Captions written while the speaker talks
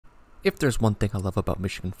If there's one thing I love about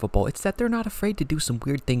Michigan football, it's that they're not afraid to do some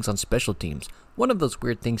weird things on special teams. One of those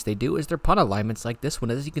weird things they do is their punt alignments like this one.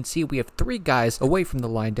 As you can see, we have 3 guys away from the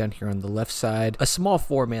line down here on the left side. A small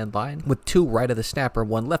 4-man line with 2 right of the snapper,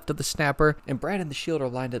 1 left of the snapper. And Brad and the Shield are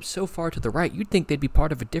lined up so far to the right, you'd think they'd be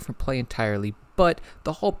part of a different play entirely. But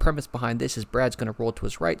the whole premise behind this is Brad's going to roll to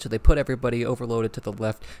his right, so they put everybody overloaded to the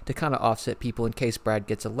left to kind of offset people in case Brad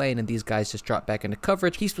gets a lane and these guys just drop back into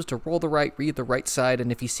coverage. He's supposed to roll the right, read the right side,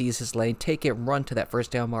 and if he sees his lane, take it and run to that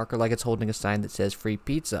first down marker like it's holding a sign that says free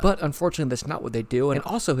pizza. But unfortunately, that's not what they do, and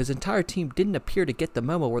also his entire team didn't appear to get the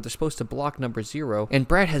memo where they're supposed to block number 0, and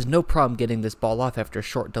Brad has no problem getting this ball off after a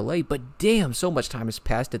short delay, but damn, so much time has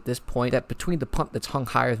passed at this point that between the punt that's hung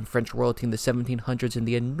higher than French royalty in the 1700s and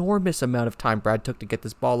the enormous amount of time Brad took to get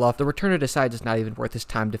this ball off, the returner decides it's not even worth his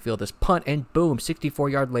time to field this punt, and boom,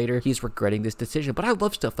 64-yard later, he's regretting this decision. But I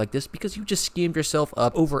love stuff like this because you just schemed yourself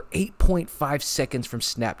up over 8.5 seconds from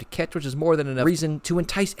snap to catch, which is more than enough reason to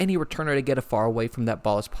entice any returner to get as far away from that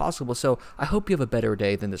ball as possible. So I hope you have a better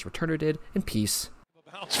day than this returner did, and peace.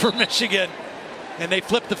 Bounce for Michigan, and they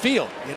flip the field.